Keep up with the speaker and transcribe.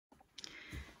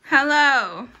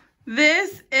Hello,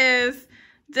 this is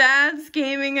Dad's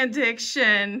gaming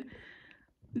addiction,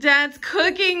 Dad's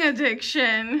cooking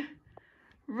addiction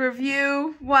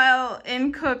review while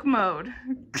in cook mode.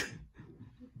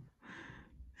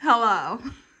 Hello.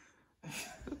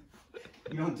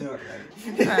 You don't do it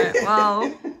right. Alright,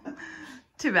 well,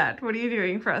 too bad. What are you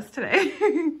doing for us today?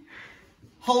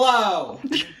 Hello.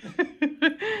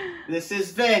 This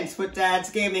is Vince with Dad's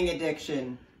Gaming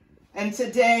Addiction. And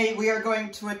today we are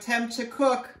going to attempt to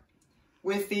cook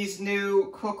with these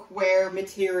new cookware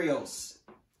materials.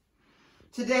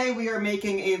 Today we are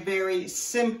making a very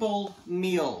simple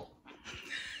meal.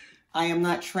 I am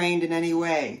not trained in any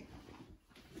way.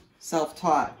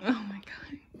 Self-taught. Oh my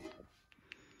god.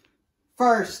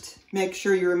 First, make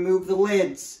sure you remove the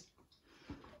lids.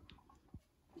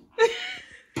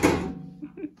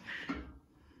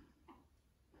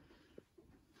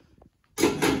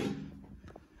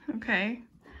 Okay,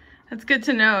 that's good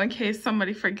to know in case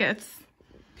somebody forgets.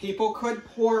 People could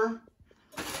pour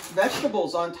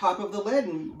vegetables on top of the lid,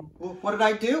 and what did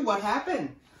I do? What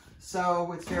happened?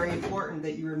 So it's very important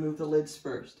that you remove the lids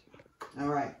first. All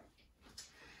right.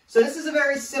 So this is a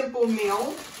very simple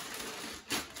meal.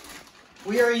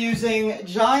 We are using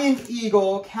Giant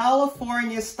Eagle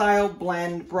California style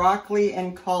blend broccoli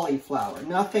and cauliflower.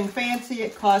 Nothing fancy.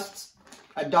 It costs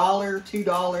 $1,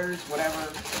 $2, whatever.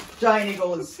 Giant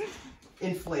Eagle is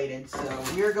inflated, so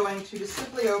we are going to just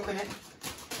simply open it.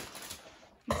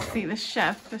 See the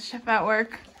chef at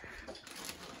work.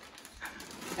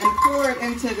 And pour it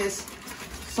into this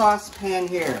saucepan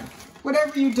here.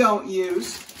 Whatever you don't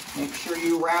use, make sure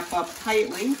you wrap up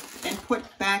tightly and put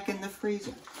back in the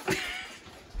freezer.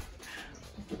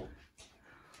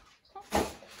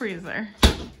 Freezer.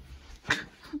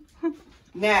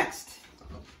 Next,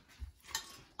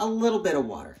 a little bit of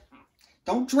water.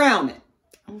 Don't drown it.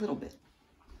 A little bit.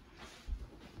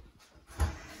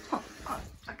 Oh,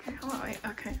 okay, hold on, wait.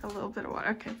 Okay, a little bit of water.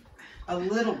 Okay. A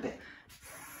little bit.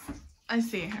 I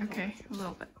see. Okay, a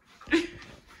little bit.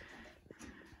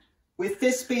 With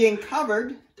this being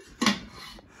covered,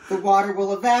 the water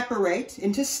will evaporate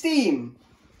into steam.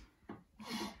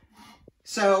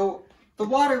 So the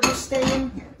water will stay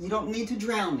in here. You don't need to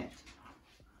drown it.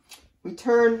 We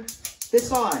turn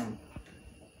this on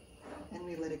and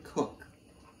we let it cook.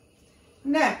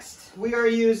 Next, we are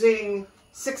using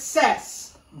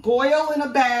Success Boil in a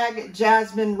Bag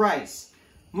Jasmine rice.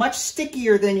 Much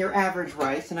stickier than your average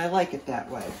rice, and I like it that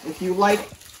way. If you like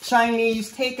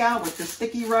Chinese takeout with the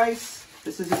sticky rice,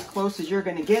 this is as close as you're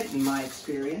going to get in my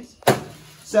experience.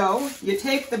 So, you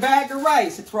take the bag of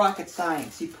rice, it's rocket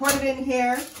science. You put it in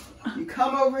here, you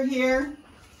come over here,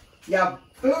 you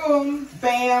boom,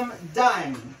 bam,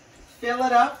 done. Fill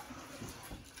it up.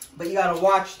 But you gotta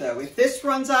watch though. If this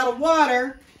runs out of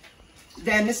water,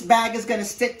 then this bag is gonna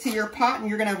stick to your pot and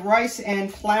you're gonna have rice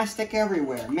and plastic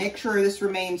everywhere. Make sure this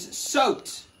remains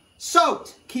soaked.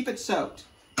 Soaked! Keep it soaked.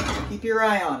 Keep your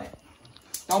eye on it.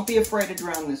 Don't be afraid to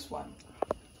drown this one.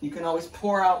 You can always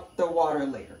pour out the water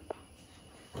later.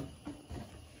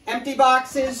 Empty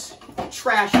boxes,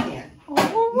 trash can.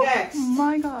 Oh, next.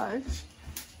 My gosh.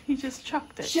 He just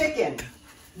chucked it. Chicken.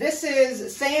 This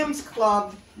is Sam's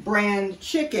Club brand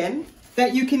chicken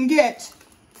that you can get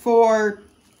for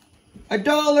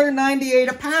 $1.98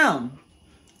 a pound.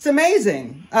 It's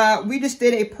amazing. We just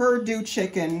did a Purdue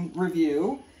chicken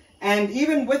review, and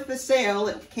even with the sale,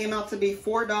 it came out to be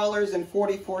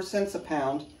 $4.44 a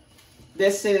pound.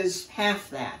 This is half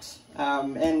that.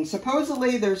 And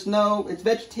supposedly it's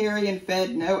vegetarian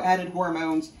fed, no added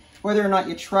hormones. Whether or not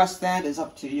you trust that is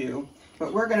up to you.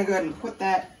 But we're going to go ahead and put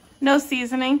that. No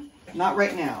seasoning? Not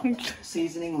right now.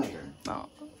 Seasoning later. Oh,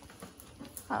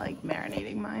 I like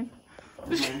marinating mine.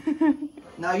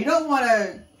 Now you don't want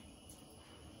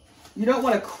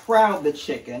to crowd the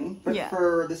chicken, but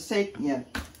for the sake, we'll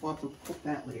have to cook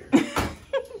that later.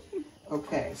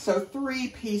 Okay, so 3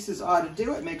 pieces ought to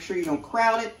do it. Make sure you don't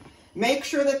crowd it. Make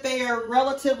sure that they are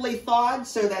relatively thawed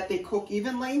so that they cook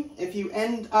evenly. If you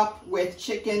end up with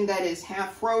chicken that is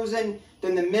half frozen,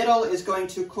 then the middle is going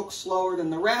to cook slower than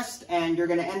the rest, and you're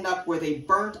going to end up with a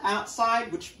burnt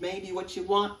outside, which may be what you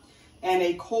want, and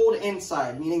a cold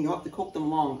inside, meaning you'll have to cook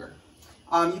them longer.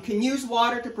 You can use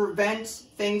water to prevent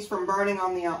things from burning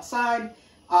on the outside.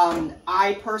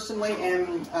 I personally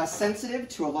am sensitive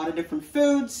to a lot of different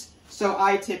foods, so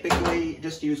I typically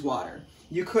just use water.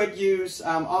 You could use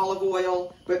olive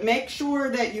oil, but make sure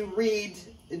that you read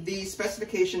the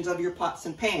specifications of your pots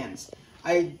and pans.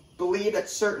 I believe that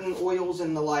certain oils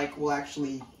and the like will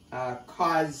actually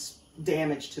cause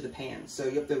damage to the pan, so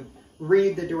you have to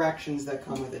read the directions that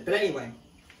come with it. But anyway,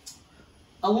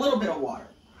 a little bit of water.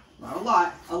 Not a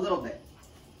lot, a little bit.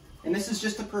 And this is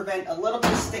just to prevent a little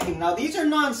bit of sticking. Now these are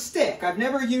non-stick. I've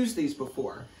never used these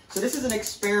before. So this is an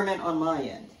experiment on my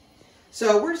end.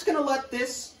 So we're just going to let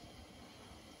this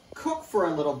cook for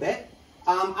a little bit.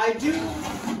 I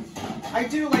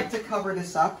do like to cover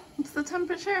this up. What's the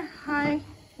temperature? High?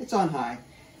 It's on high.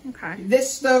 Okay.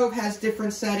 This stove has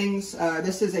different settings.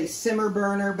 This is a simmer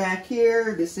burner back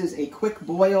here. This is a quick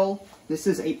boil. This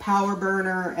is a power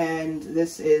burner, and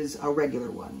this is a regular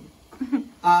one.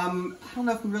 I don't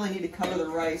know if we really need to cover the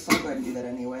rice. I'll go ahead and do that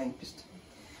anyway.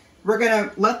 We're going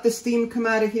to let the steam come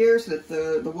out of here so that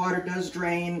the water does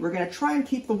drain. We're going to try and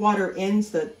keep the water in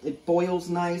so that it boils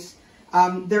nice.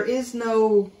 There is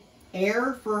no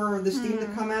air for the steam to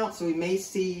come out, so we may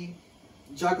see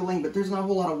juggling, but there's not a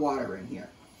whole lot of water in here.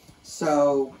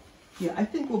 So, yeah, I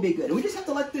think we'll be good. And we just have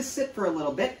to let this sit for a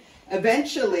little bit.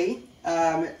 Eventually,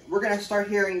 we're going to start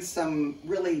hearing some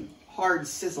really hard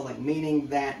sizzling, meaning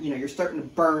that, you're starting to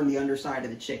burn the underside of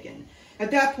the chicken. At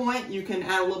that point, you can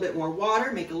add a little bit more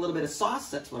water, make a little bit of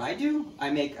sauce. That's what I do. I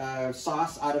make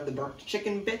sauce out of the burnt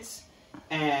chicken bits,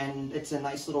 and it's a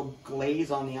nice little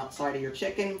glaze on the outside of your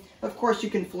chicken. Of course,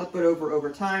 you can flip it over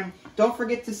time. Don't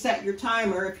forget to set your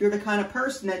timer if you're the kind of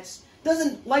person that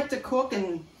doesn't like to cook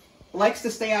and likes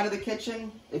to stay out of the kitchen.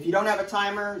 If you don't have a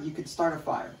timer, you could start a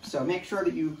fire. So make sure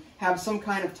that you have some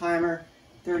kind of timer.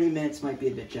 30 minutes might be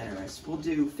a bit generous. We'll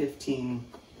do 15.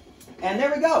 And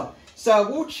there we go. So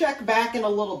we'll check back in a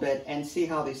little bit and see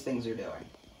how these things are doing.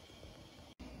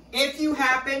 If you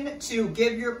happen to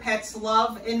give your pets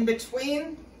love in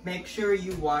between, make sure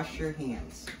you wash your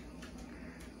hands.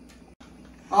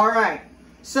 All right.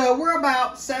 So we're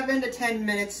about 7 to 10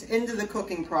 minutes into the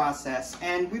cooking process,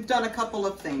 and we've done a couple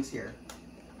of things here.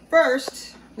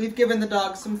 First, we've given the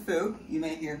dog some food. You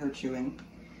may hear her chewing.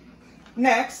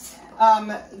 Next,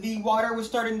 the water was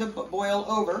starting to boil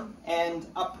over and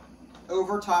up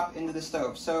over top into the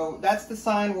stove. So that's the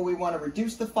sign where we want to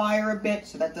reduce the fire a bit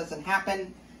so that doesn't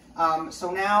happen.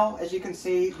 So now, as you can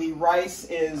see, the rice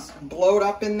is blowed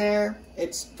up in there.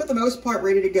 It's, for the most part,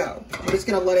 ready to go. We're just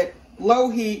going to let it low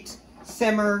heat,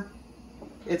 simmer.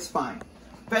 It's fine.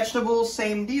 Vegetables,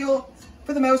 same deal.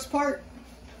 For the most part,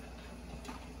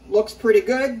 looks pretty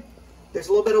good. There's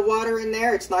a little bit of water in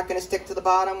there. It's not going to stick to the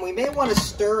bottom. We may want to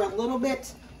stir a little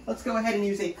bit. Let's go ahead and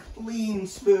use a clean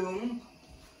spoon.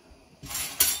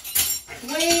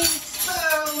 Clean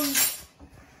spoon.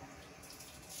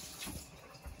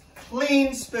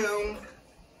 Clean spoon.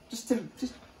 Just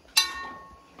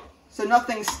so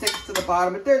nothing sticks to the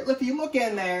bottom. But there, if you look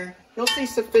in there, you'll see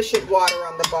sufficient water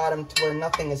on the bottom to where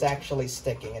nothing is actually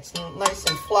sticking. It's nice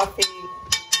and fluffy.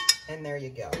 And there you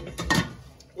go.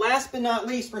 Last but not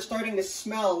least, we're starting to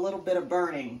smell a little bit of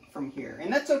burning from here.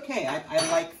 And that's okay. I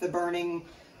like the burning.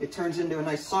 It turns into a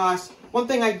nice sauce. One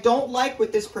thing I don't like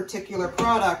with this particular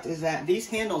product is that these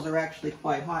handles are actually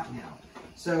quite hot now.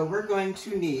 So we're going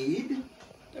to need...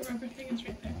 The rubber thing is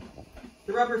right there.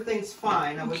 The rubber thing's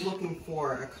fine. I was looking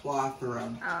for a cloth or a...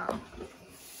 I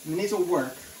mean, these will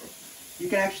work. You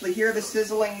can actually hear the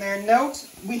sizzling there. Note,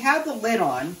 we have the lid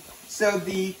on. So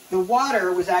the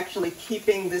water was actually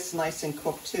keeping this nice and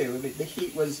cooked too. The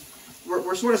heat was,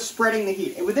 we're sort of spreading the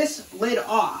heat. And with this lid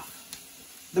off,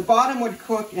 the bottom would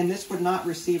cook and this would not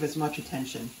receive as much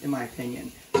attention, in my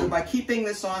opinion. So by keeping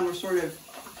this on, we're sort of,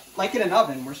 like in an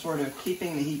oven, we're sort of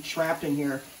keeping the heat trapped in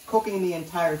here, cooking the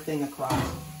entire thing across.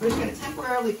 We're just going to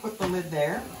temporarily put the lid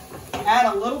there,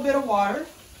 add a little bit of water,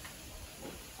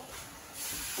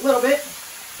 a little bit.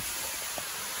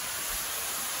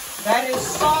 That is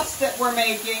sauce that we're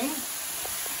making.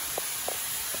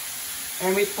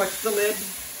 And we put the lid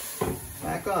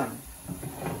back on.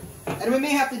 And we may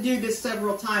have to do this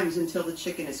several times until the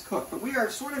chicken is cooked. But we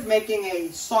are sort of making a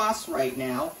sauce right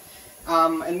now.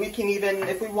 And we can even,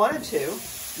 if we wanted to,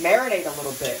 marinate a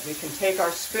little bit. We can take our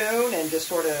spoon and just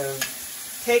sort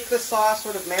of take the sauce,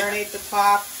 sort of marinate the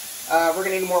top. We're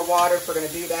going to need more water if we're going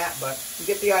to do that. But you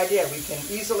get the idea. We can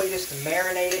easily just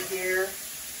marinate it here.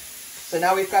 So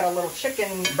now we've got a little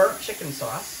burnt chicken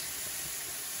sauce.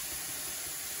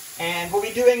 And we'll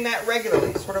be doing that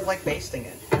regularly, sort of like basting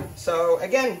it. So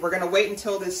again, we're going to wait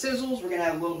until this sizzles. We're going to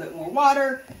add a little bit more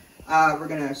water. We're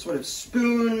going to sort of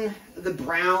spoon the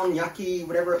brown, yucky,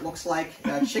 whatever it looks like,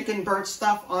 chicken burnt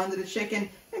stuff onto the chicken.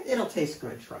 It'll taste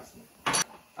good, trust me.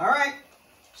 All right,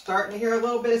 starting to hear a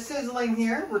little bit of sizzling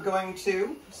here. We're going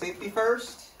to, safety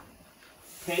first,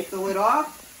 take the lid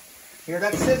off. Hear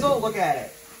that sizzle? Look at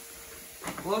it.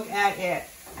 Look at it.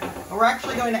 And we're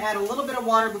actually going to add a little bit of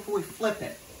water before we flip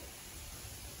it.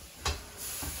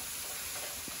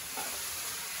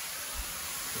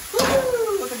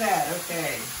 Woo! Look at that.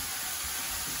 Okay.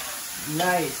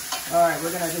 Nice. All right, we're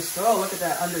going to just, oh, look at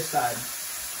that underside.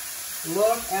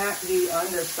 Look at the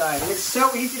underside. It's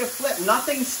so easy to flip.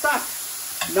 Nothing stuck.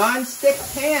 Non-stick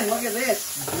pan. Look at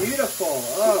this. Beautiful.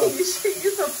 Oh. You should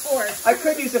use a fork. I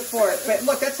could use a fork, but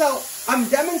look, that's how I'm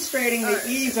demonstrating the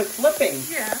ease of flipping.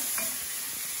 Yeah.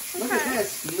 Look at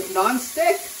this.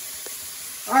 Non-stick.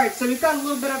 All right, so we've got a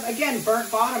little bit of, again,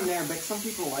 burnt bottom there, but some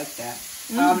people like that.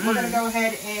 We're going to go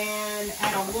ahead and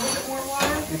add a little bit more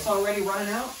water. It's already running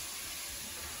out.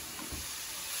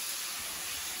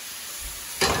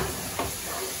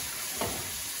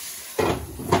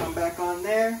 Come back on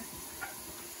there.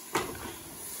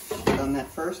 Done that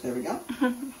first. There we go.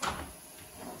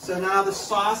 So now the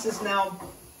sauce is now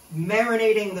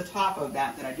marinating the top of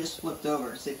that I just flipped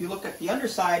over. So if you look at the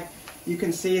underside, you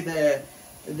can see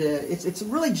it's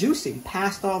really juicy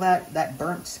past all that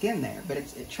burnt skin there. But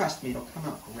trust me, it'll come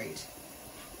out great.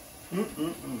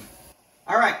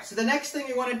 All right. So the next thing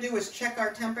we want to do is check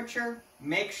our temperature.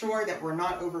 Make sure that we're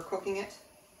not overcooking it.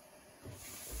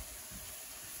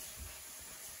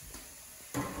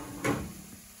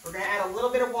 We're going to add a little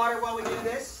bit of water while we do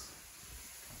this.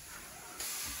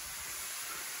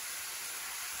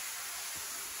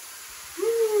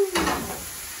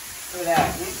 Look at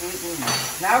that.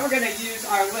 Now we're going to use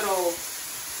our little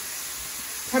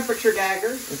temperature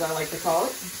dagger, as I like to call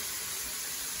it.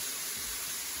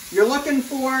 You're looking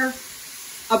for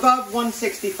above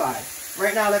 165.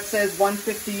 Right now that says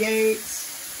 158.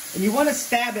 And you want to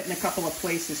stab it in a couple of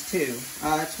places too.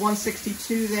 It's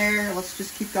 162 there. Let's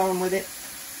just keep going with it.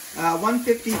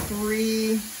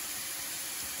 153.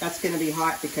 That's going to be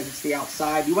hot because it's the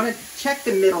outside. You want to check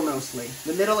the middle mostly.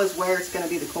 The middle is where it's going to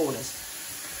be the coldest.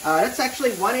 That's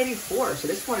actually 184. So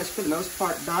this one is for the most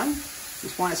part done.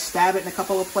 Just want to stab it in a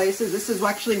couple of places. This is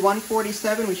actually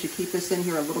 147. We should keep this in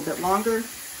here a little bit longer.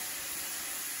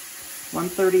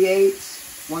 138.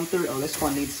 130. Oh, this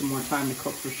one needs some more time to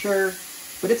cook for sure.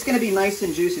 But it's going to be nice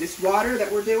and juicy. This water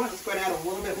that we're doing, let's go ahead and add a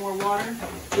little bit more water.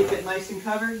 Keep it nice and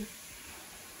covered.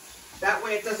 That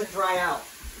way it doesn't dry out.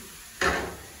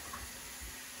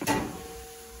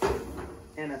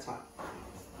 And that's hot.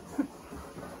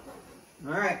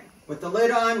 All right, with the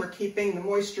lid on, we're keeping the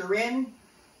moisture in,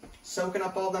 soaking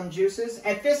up all them juices.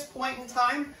 At this point in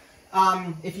time,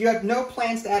 if you have no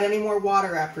plans to add any more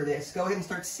water after this, go ahead and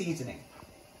start seasoning.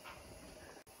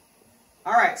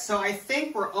 All right, so I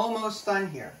think we're almost done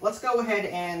here. Let's go ahead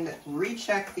and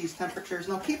recheck these temperatures.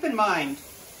 Now keep in mind,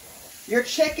 your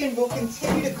chicken will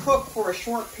continue to cook for a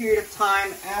short period of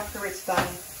time after it's done,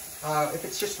 if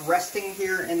it's just resting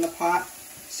here in the pot.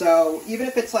 So even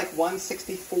if it's like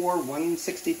 164,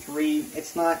 163,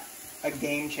 it's not a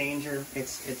game changer.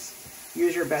 It's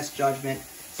use your best judgment.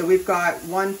 So we've got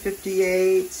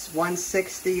 158,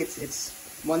 160, it's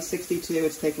 162.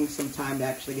 It's taking some time to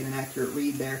actually get an accurate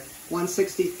read there.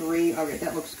 163, okay,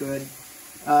 that looks good.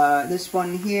 This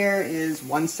one here is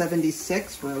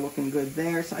 176. We're looking good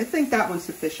there. So I think that one's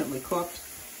sufficiently cooked.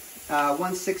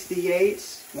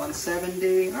 168,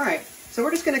 170. All right. So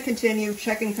we're just going to continue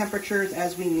checking temperatures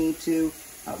as we need to.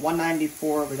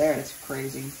 194 over there. That's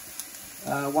crazy.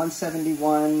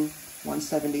 171,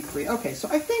 173. Okay. So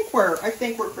I think we're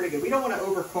pretty good. We don't want to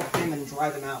overcook them and dry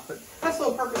them out, but that's the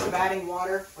whole purpose of adding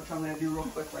water, which I'm going to do real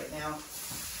quick right now.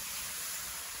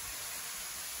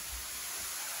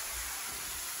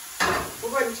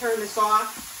 We'll go ahead and turn this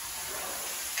off,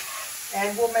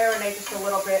 and we'll marinate just a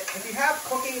little bit. If you have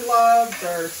cooking gloves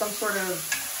or some sort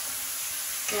of,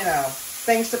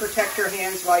 things to protect your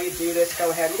hands while you do this, go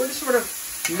ahead. We're just sort of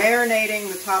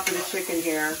marinating the top of the chicken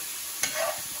here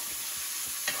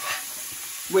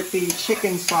with the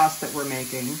chicken sauce that we're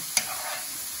making.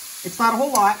 It's not a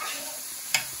whole lot,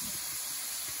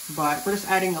 but we're just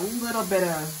adding a little bit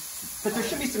of, but there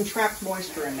should be some trapped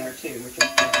moisture in there too, which is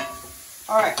good.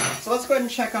 All right, so let's go ahead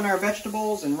and check on our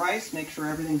vegetables and rice, make sure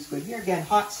everything's good here. Again,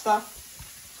 hot stuff.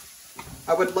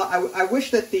 I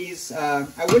wish that these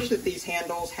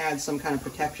handles had some kind of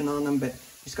protection on them, but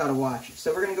just gotta watch.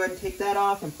 So we're gonna go ahead and take that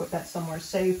off and put that somewhere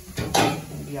safe.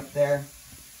 Maybe up there.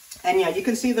 And yeah, you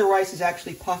can see the rice is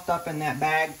actually puffed up in that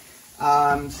bag.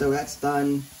 So that's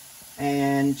done.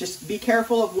 And just be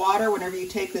careful of water whenever you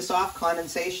take this off.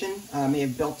 Condensation may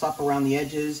have built up around the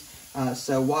edges.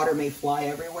 So water may fly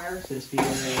everywhere, so just be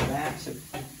wary of that. So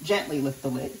gently lift the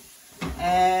lid.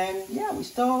 And yeah,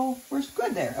 we're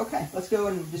good there. Okay, let's go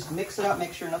and just mix it up,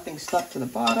 make sure nothing's stuck to the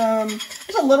bottom.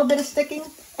 There's a little bit of sticking,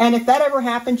 and if that ever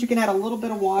happens, you can add a little bit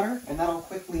of water, and that'll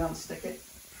quickly unstick it.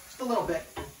 Just a little bit.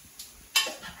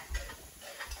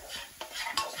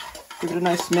 Give it a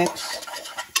nice mix.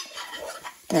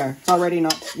 There, it's already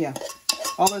not, yeah.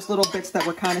 All those little bits that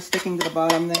were kind of sticking to the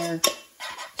bottom there,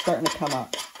 starting to come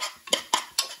up.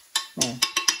 Yeah,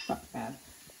 not bad.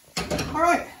 All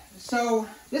right, So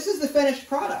this is the finished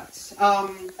product.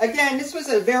 Again, this was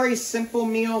a very simple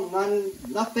meal,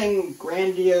 nothing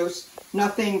grandiose,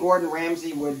 nothing Gordon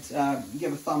Ramsay would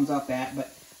give a thumbs up at.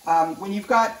 But when you've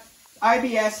got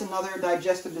IBS and other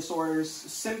digestive disorders,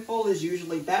 simple is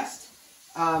usually best.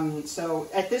 So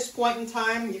at this point in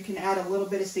time, you can add a little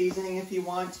bit of seasoning if you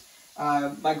want.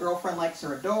 My girlfriend likes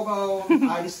her adobo.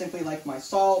 I just simply like my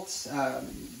salt.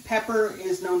 Pepper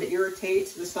is known to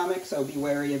irritate the stomach, so be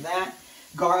wary of that.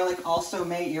 Garlic also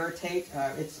may irritate.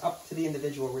 It's up to the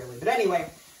individual, really. But anyway,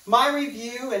 my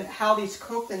review and how these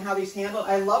cooked and how these handled,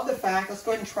 I love the fact, let's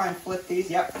go ahead and try and flip these.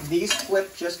 Yep, these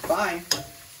flip just fine.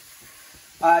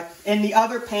 In the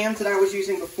other pans that I was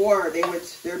using before,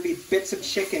 there'd be bits of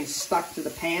chicken stuck to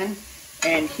the pan.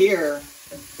 And here,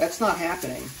 that's not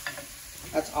happening.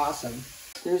 That's awesome.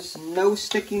 There's no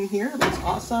sticking here. That's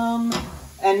awesome.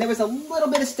 And there was a little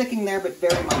bit of sticking there, but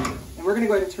very minor. And we're going to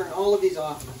go ahead and turn all of these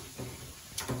off.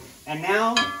 And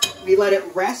now we let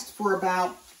it rest for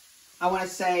about, I want to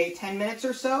say, 10 minutes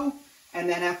or so. And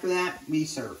then after that, we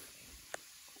serve.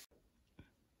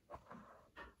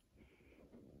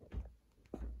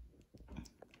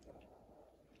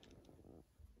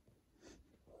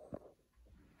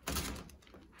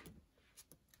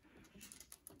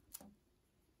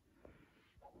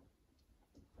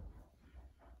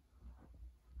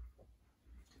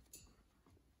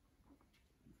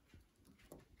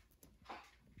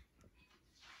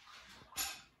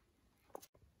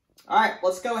 All right,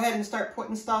 let's go ahead and start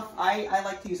putting stuff. I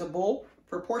like to use a bowl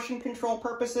for portion control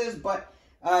purposes, but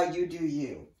you do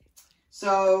you.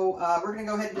 So we're gonna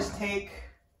go ahead and just take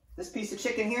this piece of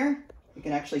chicken here. You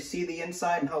can actually see the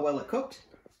inside and how well it cooked.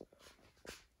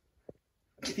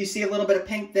 If you see a little bit of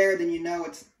pink there, then you know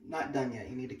it's not done yet.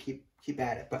 You need to keep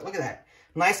at it. But look at that.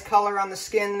 Nice color on the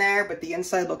skin there, but the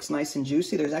inside looks nice and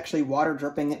juicy. There's actually water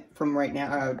dripping from right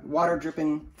now. Water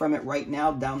dripping from it right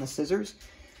now down the scissors.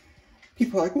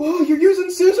 People are like, whoa, you're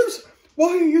using scissors? Why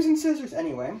are you using scissors?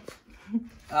 Anyway,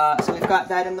 so we've got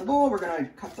that in the bowl. We're going to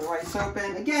cut the rice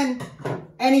open. Again,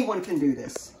 anyone can do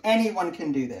this. Anyone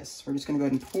can do this. We're just going to go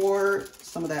ahead and pour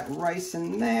some of that rice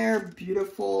in there.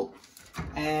 Beautiful.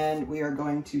 And we are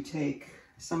going to take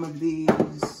some of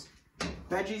these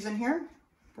veggies in here.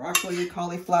 Broccoli,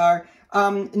 cauliflower.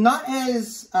 Not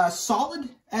as solid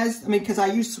as, because I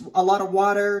use a lot of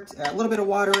water, a little bit of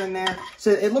water in there.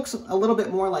 So it looks a little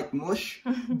bit more like mush,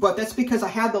 but that's because I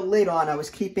had the lid on. I was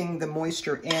keeping the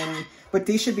moisture in, but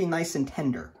these should be nice and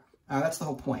tender. That's the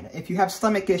whole point. If you have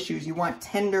stomach issues, you want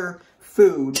tender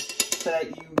food so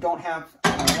that you don't have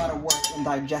a lot of work in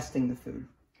digesting the food.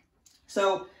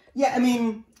 So, yeah,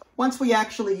 once we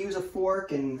actually use a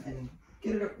fork and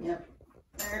get it, yep,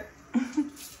 there,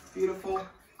 beautiful.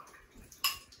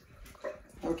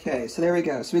 Okay, so there we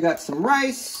go. So we got some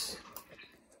rice,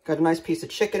 got a nice piece of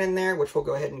chicken in there, which we'll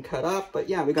go ahead and cut up. But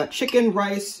yeah, we got chicken,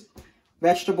 rice,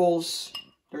 vegetables.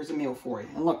 There's a meal for you.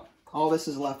 And look, all this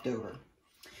is left over.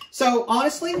 So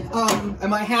honestly,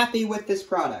 am I happy with this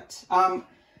product?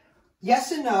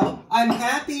 Yes and no. I'm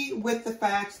happy with the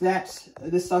fact that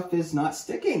this stuff is not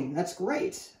sticking. That's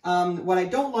great. What I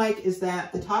don't like is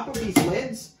that the top of these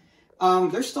lids,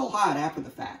 they're still hot after the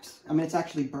fact. It's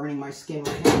actually burning my skin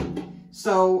right now.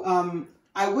 So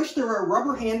I wish there were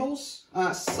rubber handles.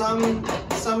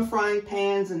 Some frying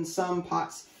pans and some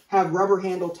pots have rubber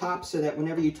handle tops so that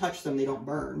whenever you touch them, they don't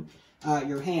burn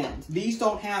your hand. These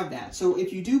don't have that. So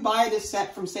if you do buy this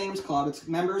set from Sam's Club, it's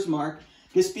Members Mark,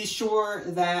 just be sure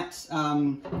that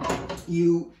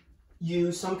you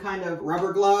use some kind of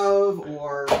rubber glove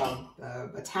or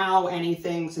a towel,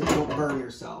 anything, so you don't burn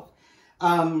yourself.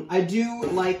 I do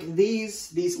like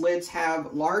these lids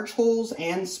have large holes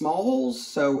and small holes,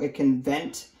 so it can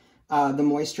vent the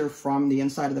moisture from the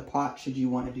inside of the pot should you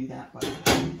want to do that. But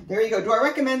there you go. Do I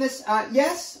recommend this?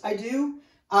 Yes, I do.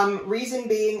 Reason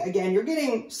being, again, you're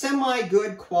getting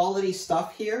semi-good quality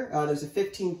stuff here. There's a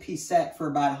 15-piece set for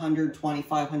about $125,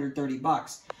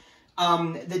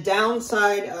 $130. The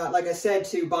downside, like I said,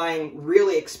 to buying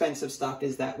really expensive stuff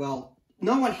is that, well,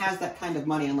 no one has that kind of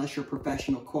money unless you're a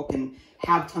professional cook and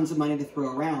have tons of money to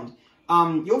throw around.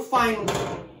 You'll find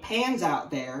pans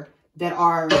out there that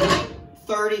are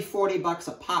 30, 40 bucks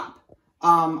a pop.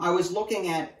 I was looking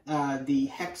at the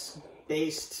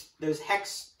hex-based, those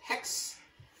hex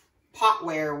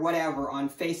potware, whatever, on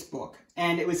Facebook,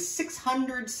 and it was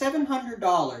 $600,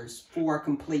 $700 for a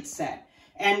complete set.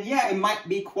 And yeah, it might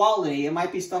be quality, it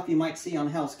might be stuff you might see on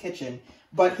Hell's Kitchen,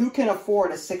 but who can afford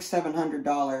a $600,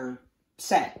 $700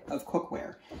 set of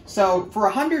cookware? So for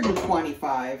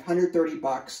 $125, $130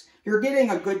 bucks, you're getting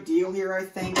a good deal here, I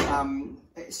think.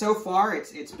 So far,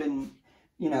 it's been,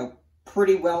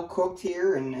 pretty well cooked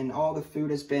here, and all the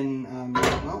food has been,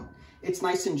 well, it's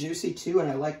nice and juicy too, and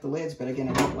I like the lids, but again,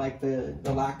 I don't like the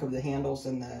lack of the handles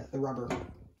and the rubber.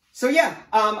 So yeah,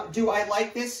 do I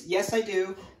like this? Yes, I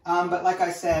do. But like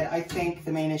I said, I think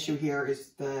the main issue here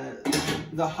is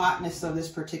the hotness of this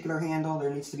particular handle. There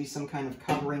needs to be some kind of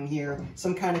covering here.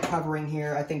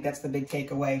 I think that's the big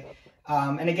takeaway.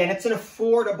 And again, it's an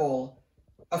affordable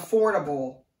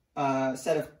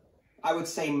set of, I would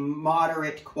say,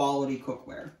 moderate quality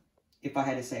cookware, if I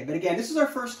had to say. But again, this is our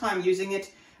first time using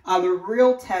it. The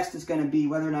real test is going to be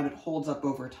whether or not it holds up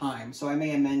over time. So I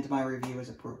may amend my review as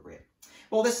appropriate.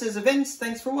 Well, this is Vince.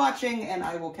 Thanks for watching, and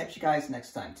I will catch you guys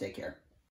next time. Take care.